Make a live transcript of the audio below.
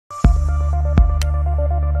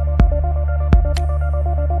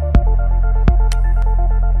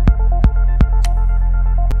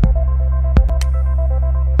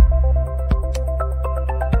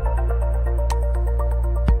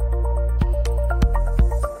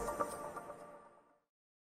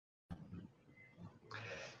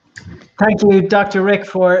Thank you, Dr. Rick,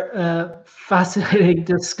 for a fascinating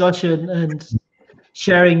discussion and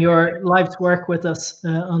sharing your life's work with us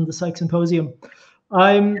on the PSYCH Symposium.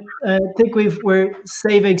 I think we're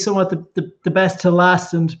saving somewhat the best to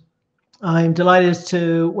last, and I'm delighted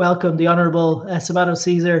to welcome the Honourable Saboto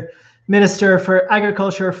Cesar, Minister for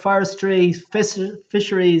Agriculture, Forestry,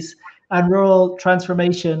 Fisheries and Rural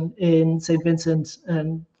Transformation in Saint Vincent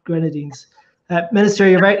and Grenadines. Minister,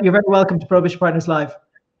 you're very welcome to Prohibition Partners Live.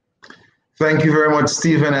 Thank you very much,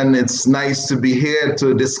 Stephen, and it's nice to be here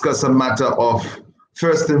to discuss a matter of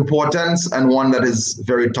first importance and one that is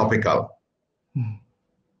very topical.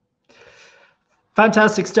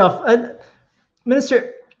 Fantastic stuff. And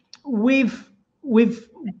Minister, we've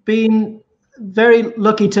been very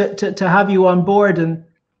lucky to have you on board, and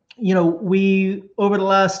you know, over the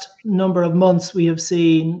last number of months we have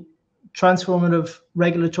seen transformative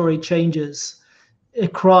regulatory changes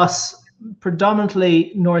across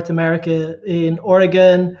predominantly North America, in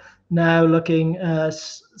Oregon, now looking at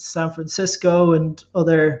San Francisco and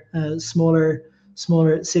other smaller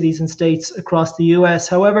cities and states across the US.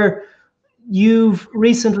 However, you've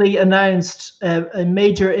recently announced a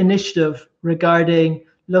major initiative regarding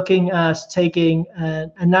looking at taking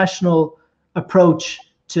a national approach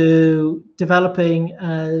to developing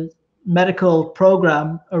a medical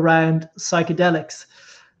program around psychedelics.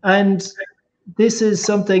 And this is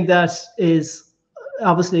something that is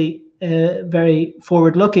obviously very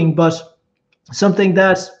forward-looking, but something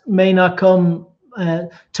that may not come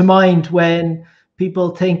to mind when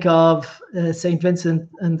people think of Saint Vincent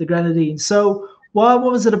and the Grenadines. So what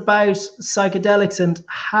was it about psychedelics, and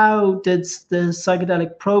how did the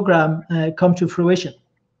psychedelic program come to fruition?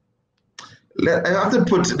 I have to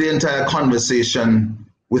put the entire conversation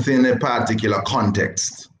within a particular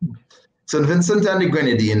context. St. Vincent and the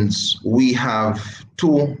Grenadines, we have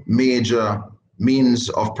two major means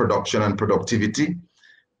of production and productivity,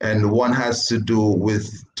 and one has to do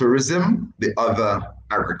with tourism, the other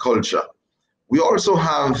agriculture. We also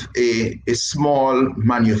have a small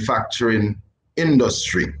manufacturing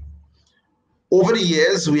industry. Over the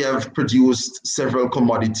years, we have produced several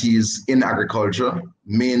commodities in agriculture,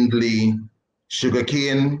 mainly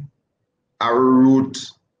sugarcane,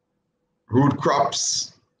 arrowroot, root crops,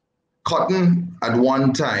 cotton at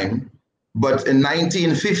one time, but in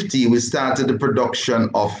 1950 we started the production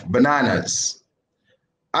of bananas.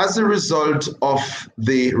 As a result of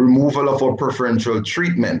the removal of our preferential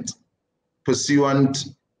treatment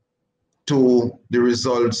pursuant to the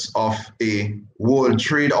results of a World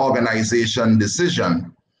Trade Organization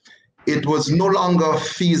decision, it was no longer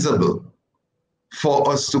feasible for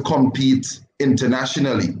us to compete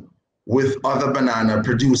internationally with other banana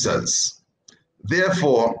producers.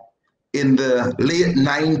 Therefore, in the late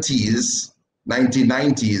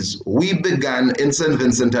 1990s, we began in St.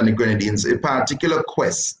 Vincent and the Grenadines a particular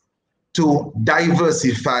quest to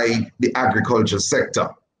diversify the agriculture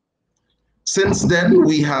sector. Since then,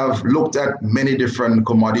 we have looked at many different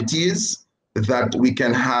commodities that we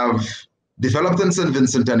can have developed in St.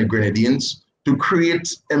 Vincent and the Grenadines to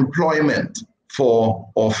create employment for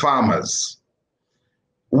our farmers.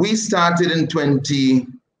 We started in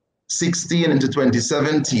 2016 into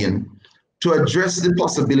 2017 to address the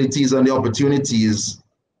possibilities and the opportunities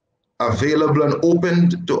available and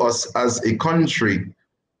opened to us as a country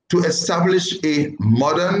to establish a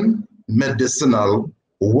modern medicinal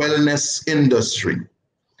wellness industry.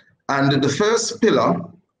 And the first pillar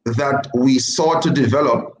that we sought to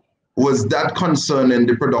develop was that concerning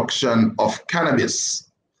the production of cannabis.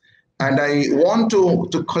 And I want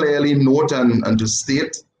to clearly note and to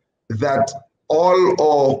state that all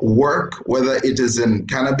our work, whether it is in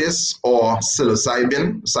cannabis or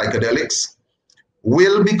psilocybin, psychedelics,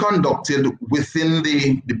 will be conducted within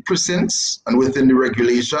the precincts and within the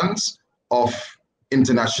regulations of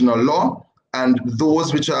international law and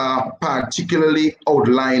those which are particularly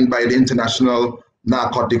outlined by the International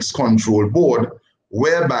Narcotics Control Board,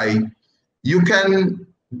 whereby you can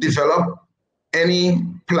develop any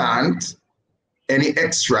plant, any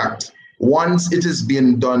extract, once it is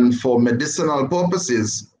being done for medicinal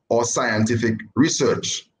purposes or scientific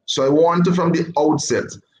research. So I want to, from the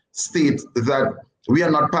outset, state that we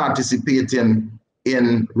are not participating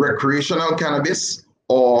in recreational cannabis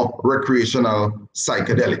or recreational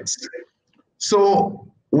psychedelics. So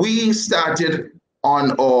we started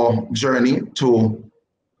on our journey to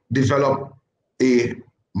develop a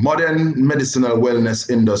modern medicinal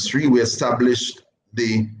wellness industry. We established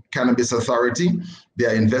the Cannabis Authority.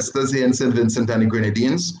 There are investors here in St. Vincent and the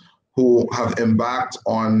Grenadines who have embarked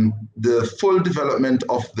on the full development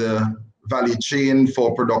of the value chain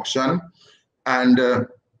for production. And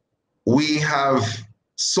we have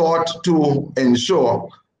sought to ensure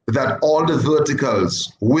that all the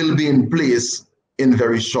verticals will be in place in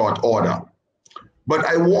very short order. But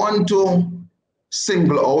I want to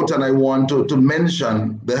single out and I want to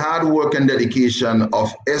mention the hard work and dedication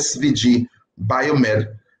of SVG Biomed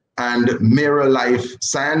and Mirror Life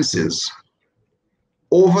Sciences.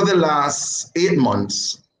 Over the last 8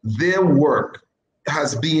 months, their work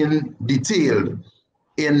has been detailed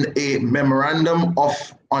in a memorandum of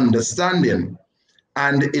understanding,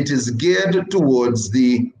 and it is geared towards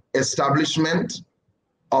the establishment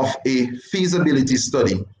of a feasibility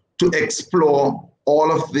study to explore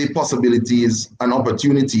all of the possibilities and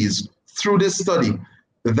opportunities through this study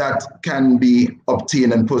that can be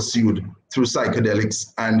obtained and pursued through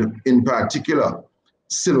psychedelics, and in particular,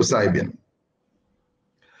 psilocybin.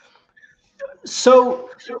 So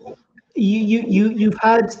you've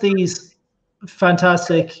had these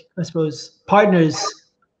fantastic, I suppose, partners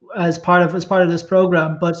as part of this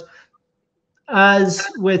program, but as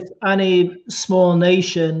with any small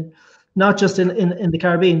nation, not just in the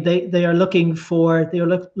Caribbean, they are looking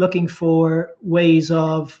for ways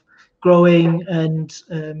of growing and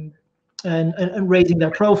raising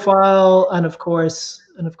their profile, and of course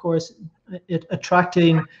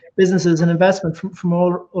attracting businesses and investment from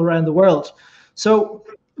all around the world. So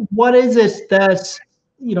what is it that,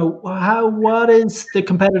 what is the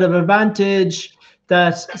competitive advantage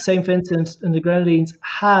that Saint Vincent and the Grenadines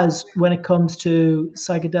has when it comes to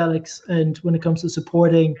psychedelics and when it comes to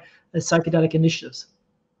supporting psychedelic initiatives?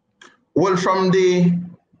 Well, from the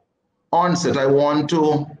onset, I want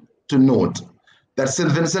to note that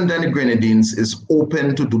Saint Vincent and the Grenadines is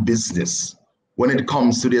open to do business when it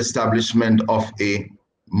comes to the establishment of a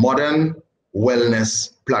modern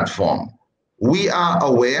wellness platform. We are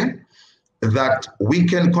aware that we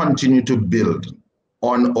can continue to build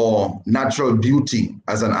on our natural beauty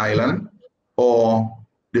as an island, or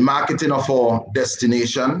the marketing of our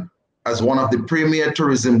destination as one of the premier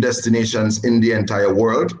tourism destinations in the entire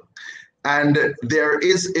world. And there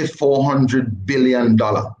is a $400 billion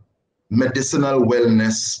medicinal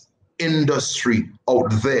wellness industry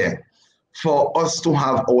out there for us to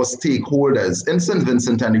have our stakeholders in Saint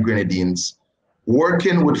Vincent and the Grenadines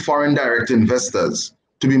working with foreign direct investors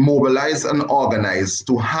to be mobilized and organized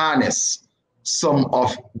to harness some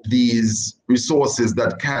of these resources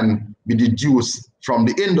that can be deduced from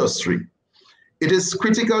the industry. It is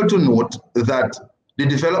critical to note that the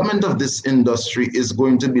development of this industry is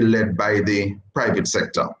going to be led by the private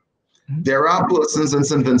sector. There are persons in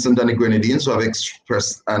Saint Vincent and the Grenadines who have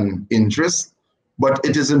expressed an interest, but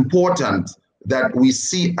it is important that we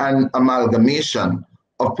see an amalgamation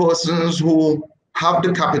of persons who have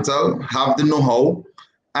the capital, have the know-how,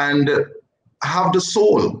 and have the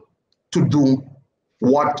soul to do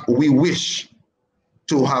what we wish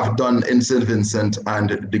to have done in Saint Vincent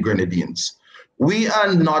and the Grenadines. We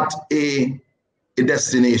are not a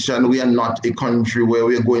destination, we are not a country where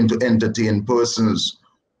we are going to entertain persons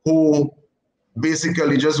who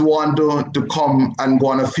basically just want to come and go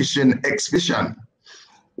on a fishing expedition.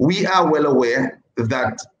 We are well aware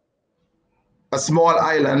that a small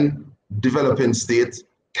island developing state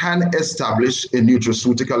can establish a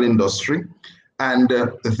nutraceutical industry, and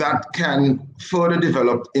that can further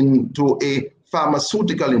develop into a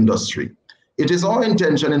pharmaceutical industry. It is our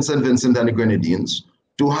intention in Saint Vincent and the Grenadines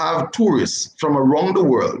to have tourists from around the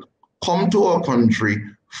world come to our country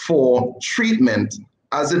for treatment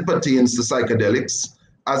as it pertains to psychedelics,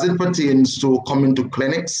 as it pertains to coming to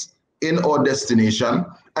clinics in our destination.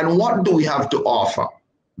 And what do we have to offer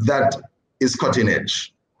that is cutting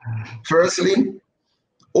edge? Firstly,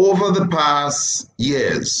 over the past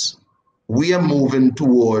years, we are moving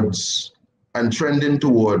towards and trending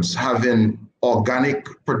towards having organic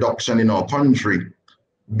production in our country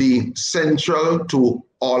be central to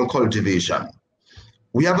all cultivation.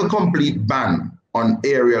 We have a complete ban on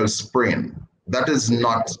aerial spraying. That is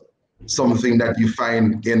not something that you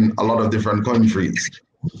find in a lot of different countries.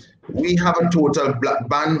 We have a total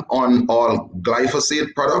ban on all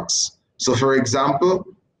glyphosate products. So for example,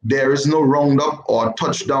 there is no Roundup or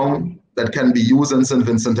Touchdown that can be used in Saint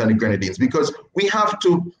Vincent and the Grenadines, because we have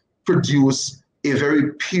to produce a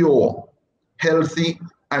very pure, healthy,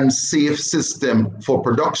 and safe system for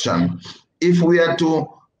production if we are to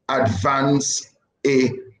advance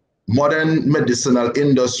a modern medicinal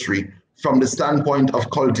industry from the standpoint of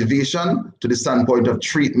cultivation to the standpoint of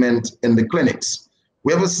treatment in the clinics.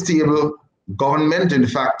 We have a stable government. In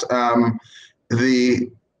fact,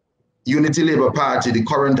 the Unity Labour Party, the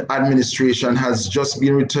current administration, has just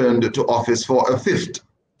been returned to office for a 5th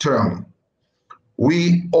term.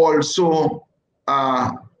 We also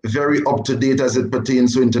are very up to date as it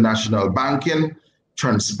pertains to international banking,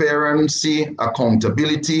 transparency,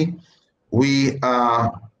 accountability. We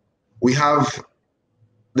have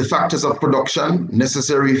the factors of production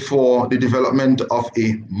necessary for the development of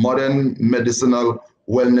a modern medicinal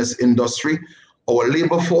wellness industry. Our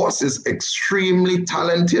labor force is extremely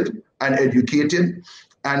talented and educated,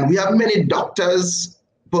 and we have many doctors,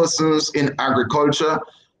 persons in agriculture,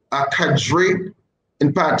 a cadre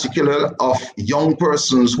in particular of young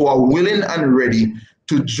persons who are willing and ready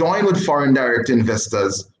to join with foreign direct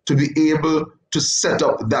investors to be able to set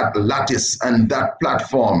up that lattice and that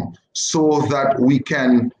platform so that we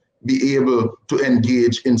can be able to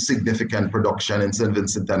engage in significant production in Saint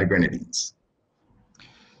Vincent and the Grenadines.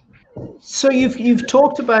 So you've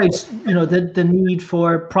talked about, you know, the need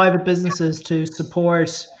for private businesses to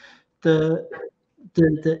support the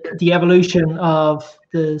evolution of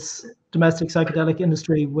this domestic psychedelic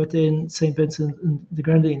industry within Saint Vincent and the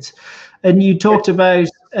Grenadines, and you talked about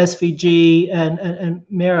SVG and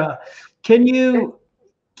MIRA. Can you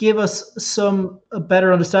give us a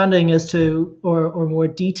better understanding as to, or more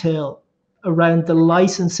detail around the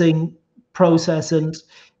licensing process, and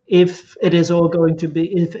if it is all going to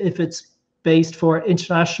be, if it's based for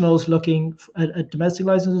internationals looking at domestic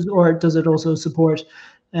licenses, or does it also support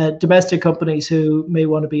domestic companies who may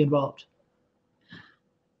want to be involved?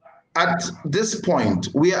 At this point,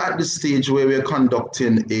 we are at the stage where we are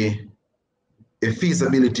conducting a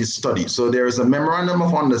feasibility study. So there is a memorandum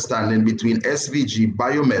of understanding between SVG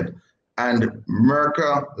Biomed and Merck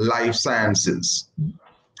Life Sciences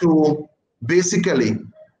to basically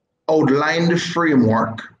outline the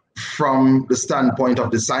framework from the standpoint of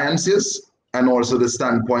the sciences and also the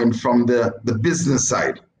standpoint from the business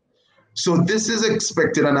side. So this is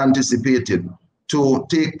expected and anticipated to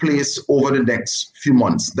take place over the next few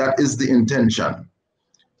months. That is the intention.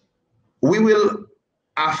 We will,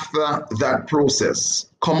 after that process,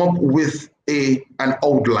 come up with an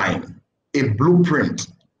outline, a blueprint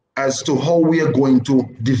as to how we are going to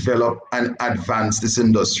develop and advance this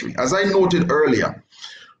industry. As I noted earlier,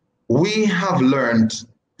 we have learned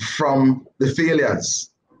from the failures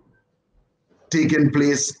taking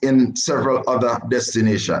place in several other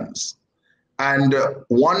destinations. And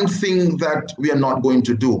one thing that we are not going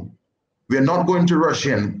to do, we are not going to rush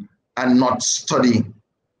in and not study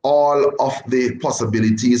all of the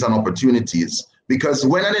possibilities and opportunities, because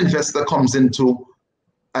when an investor comes into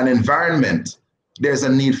an environment, there's a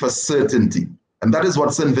need for certainty. And that is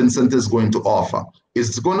what Saint Vincent is going to offer.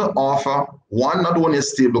 It's going to offer, one, not only a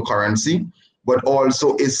stable currency, but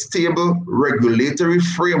also a stable regulatory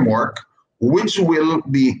framework, which will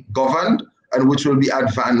be governed and which will be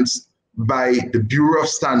advanced by the Bureau of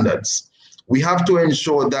Standards. We have to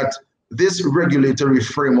ensure that this regulatory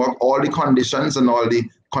framework, all the conditions and all the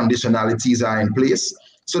conditionalities are in place,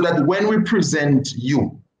 so that when we present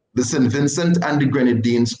you the Saint Vincent and the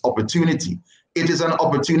Grenadines opportunity, it is an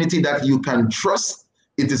opportunity that you can trust,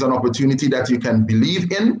 it is an opportunity that you can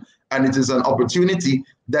believe in, and it is an opportunity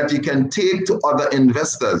that you can take to other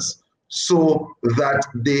investors so that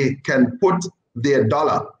they can put their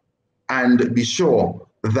dollar and be sure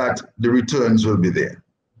that the returns will be there.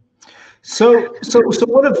 So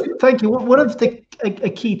thank you. One of a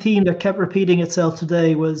key theme that kept repeating itself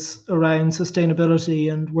today was around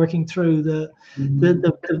sustainability and working through the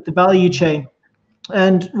value chain.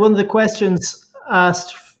 And one of the questions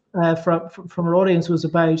asked from our audience was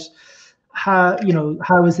about how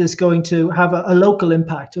is this going to have a local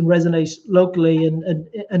impact and resonate locally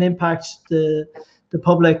and impact the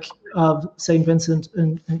public of Saint Vincent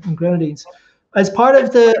and Grenadines. As part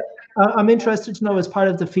of I'm interested to know, as part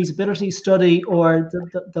of the feasibility study or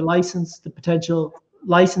the potential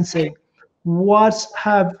licensing, what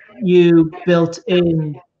have you built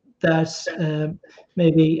in that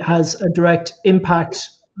maybe has a direct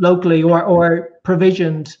impact locally, or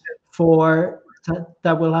provisioned for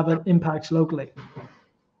that will have an impact locally?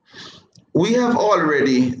 We have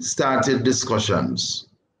already started discussions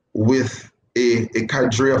with a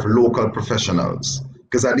cadre of local professionals,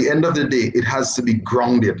 because at the end of the day, it has to be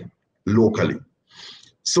grounded locally.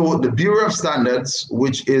 So the Bureau of Standards,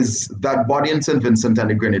 which is that body in Saint Vincent and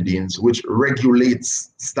the Grenadines, which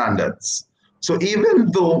regulates standards. So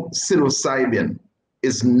even though psilocybin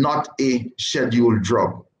is not a scheduled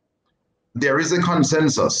drug, there is a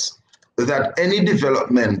consensus that any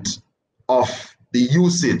development of the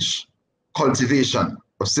usage, cultivation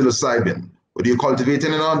of psilocybin, whether you're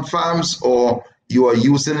cultivating it on farms or you are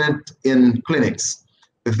using it in clinics,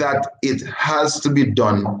 that it has to be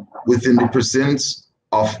done within the precincts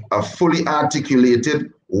of a fully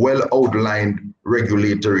articulated, well-outlined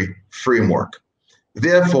regulatory framework.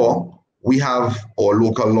 Therefore, we have our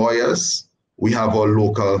local lawyers, we have our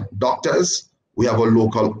local doctors, We have our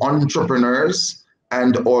local entrepreneurs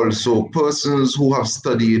and also persons who have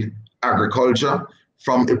studied agriculture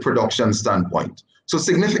from a production standpoint. So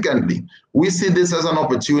significantly, we see this as an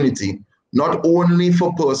opportunity not only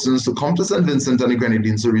for persons to come to St. Vincent and the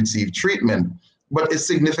Grenadines to receive treatment, but a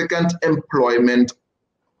significant employment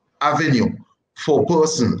avenue for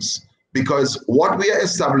persons, because what we are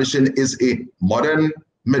establishing is a modern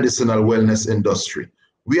medicinal wellness industry.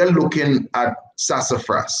 We are looking at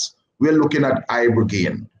sassafras, we are looking at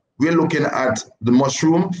ibogaine, we are looking at the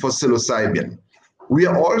mushroom for psilocybin. We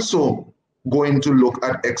are also going to look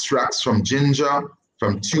at extracts from ginger,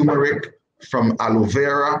 from turmeric, from aloe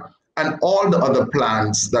vera, and all the other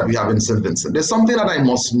plants that we have in St. Vincent. There's something that I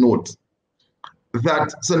must note,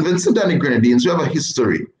 that St. Vincent and the Grenadines, we have a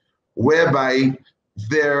history whereby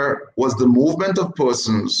there was the movement of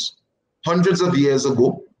persons hundreds of years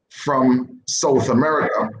ago from South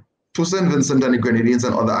America to St. Vincent and the Grenadines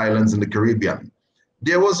and other islands in the Caribbean.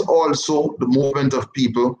 There was also the movement of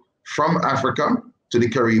people from Africa to the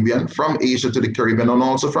Caribbean, from Asia to the Caribbean, and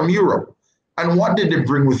also from Europe. And what did they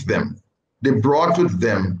bring with them? They brought with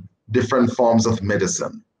them different forms of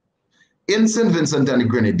medicine. In St. Vincent and the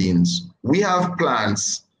Grenadines, we have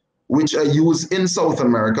plants which are used in South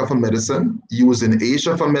America for medicine, used in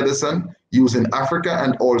Asia for medicine, used in Africa,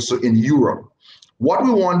 and also in Europe. What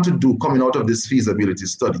we want to do coming out of this feasibility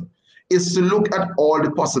study is to look at all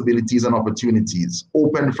the possibilities and opportunities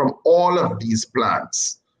open from all of these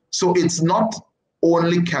plants. So it's not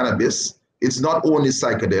only cannabis, it's not only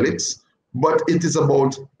psychedelics, but it is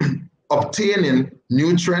about obtaining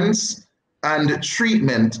nutrients and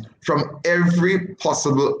treatment from every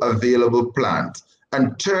possible available plant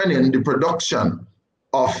and turning the production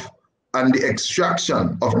of and the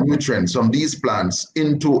extraction of nutrients from these plants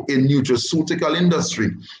into a nutraceutical industry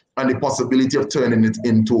and the possibility of turning it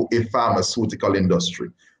into a pharmaceutical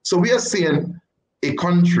industry. So we are seeing a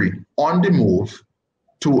country on the move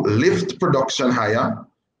to lift production higher,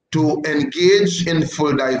 to engage in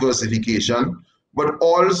full diversification, but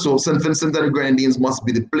also St. Vincent and the Grenadines must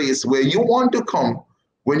be the place where you want to come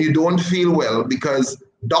when you don't feel well, because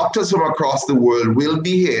doctors from across the world will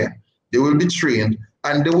be here, they will be trained,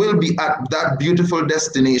 and they will be at that beautiful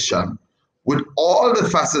destination with all the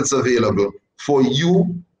facets available for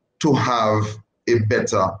you to have a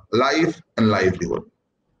better life and livelihood.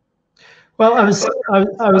 Well, I was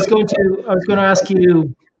going to ask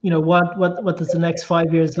you, what does the next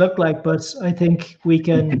 5 years look like? But I think we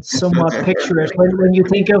can somewhat picture it. When you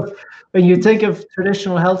think of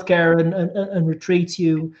traditional healthcare and retreats,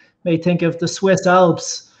 you may think of the Swiss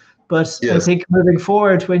Alps. But yes, I think moving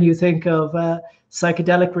forward, when you think of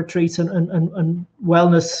psychedelic retreats and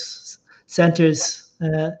wellness centers,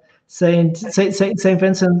 Saint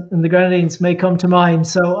Vincent and the Grenadines may come to mind.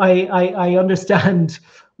 So I understand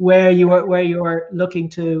where you are looking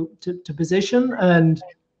to position, and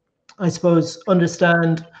I suppose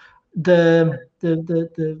understand the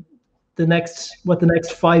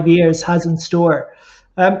next 5 years has in store.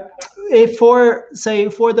 For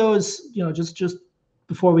those, just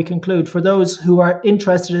before we conclude, for those who are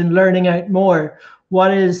interested in learning out more,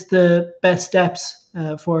 what is the best steps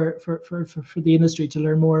for the industry to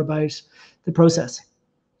learn more about the process?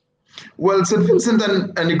 Well, St. Vincent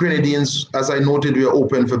and the Grenadines, as I noted, we are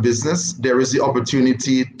open for business. There is the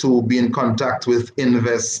opportunity to be in contact with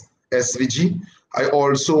Invest SVG. I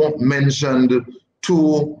also mentioned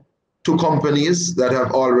two companies that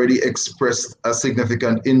have already expressed a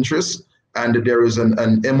significant interest, and there is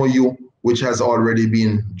an MOU which has already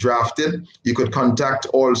been drafted. You could contact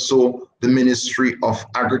also the Ministry of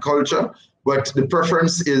Agriculture, but the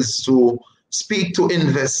preference is to speak to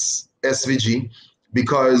Invest SVG,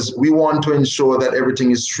 because we want to ensure that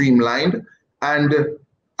everything is streamlined. And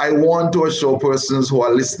I want to assure persons who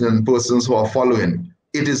are listening, persons who are following,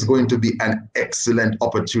 it is going to be an excellent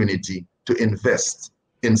opportunity to invest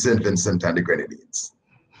in St. Vincent and the Grenadines.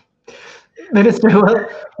 Minister,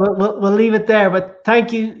 we'll leave it there, but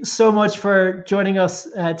thank you so much for joining us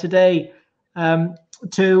today.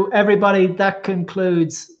 To everybody, that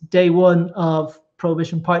concludes day one of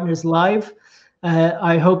Prohibition Partners Live.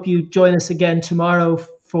 I hope you join us again tomorrow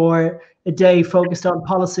for a day focused on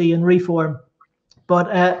policy and reform.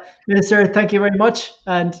 But Minister, thank you very much,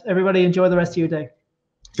 and everybody enjoy the rest of your day.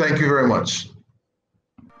 Thank you very much.